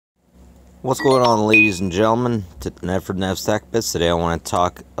What's going on, ladies and gentlemen? Ned for Nev's Tech Bits. Today I want to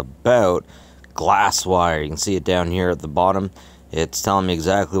talk about Glasswire. You can see it down here at the bottom. It's telling me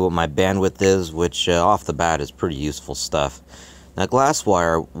exactly what my bandwidth is, which off the bat is pretty useful stuff. Now,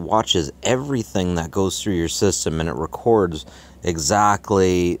 Glasswire watches everything that goes through your system, and it records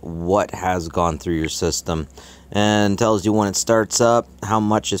exactly what has gone through your system and tells you when it starts up, how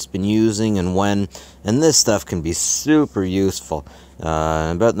much it's been using, and when. And this stuff can be super useful.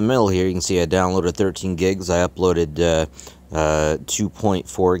 About in the middle here, you can see I downloaded 13 gigs. I uploaded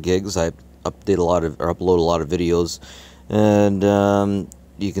 2.4 gigs. I upload a lot of videos, and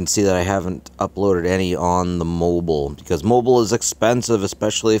you can see that I haven't uploaded any on the mobile because mobile is expensive,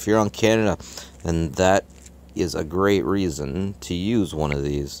 especially if you're on Canada, and that is a great reason to use one of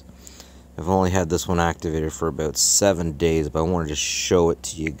these. I've only had this one activated for about 7 days, but I wanted to show it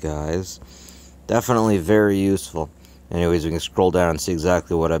to you guys. Definitely very useful. Anyways, we can scroll down and see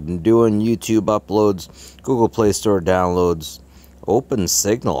exactly what I've been doing. YouTube uploads, Google Play Store downloads, Open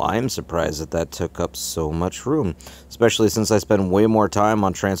Signal. I am surprised that that took up so much room, especially since I spend way more time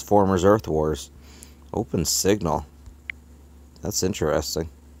on Transformers Earth Wars. Open Signal. That's interesting.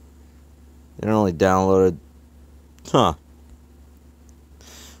 It only downloaded... Huh.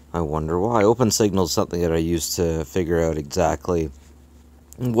 I wonder why. Open Signal is something that I use to figure out exactly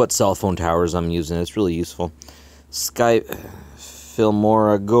what cell phone towers I'm using. It's really useful. Skype,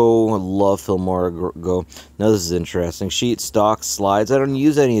 Filmora Go. I love Filmora Go. Now this is interesting. Sheet, stock, slides. I don't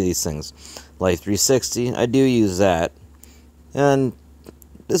use any of these things. Life 360, I do use that. And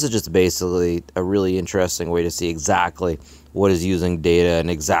this is just basically a really interesting way to see exactly what is using data and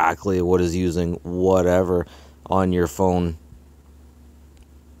exactly what is using whatever on your phone.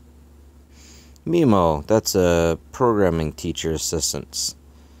 Mimo, that's a programming teacher assistant.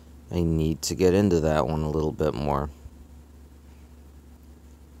 I need to get into that one a little bit more.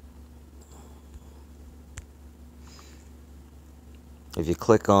 If you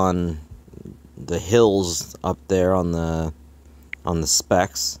click on the hills up there on the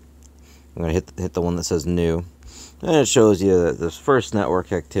specs, I'm going to hit the one that says new, and it shows you that this first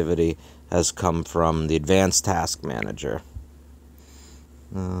network activity has come from the Advanced Task Manager.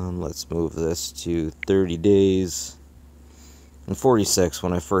 Let's move this to 30 days. And 46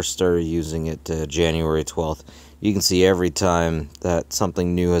 when I first started using it, January 12th. You can see every time that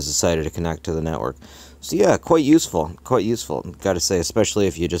something new has decided to connect to the network. So yeah, quite useful, gotta say, especially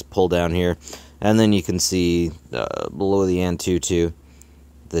if you just pull down here, and then you can see below the Antutu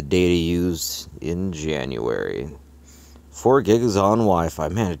the data used in January. 4 gigs on Wi-Fi.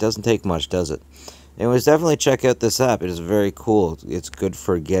 Man, it doesn't take much, does it? Anyways, definitely check out this app. It is very cool. It's good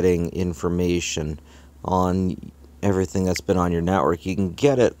for getting information on everything that's been on your network. You can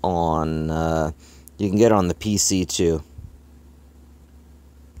get it on the PC too.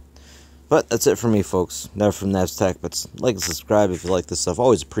 But that's it for me, folks. Never from Nev's Tech, but like and subscribe if you like this stuff.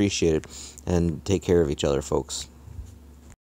 Always appreciate it, and take care of each other, folks.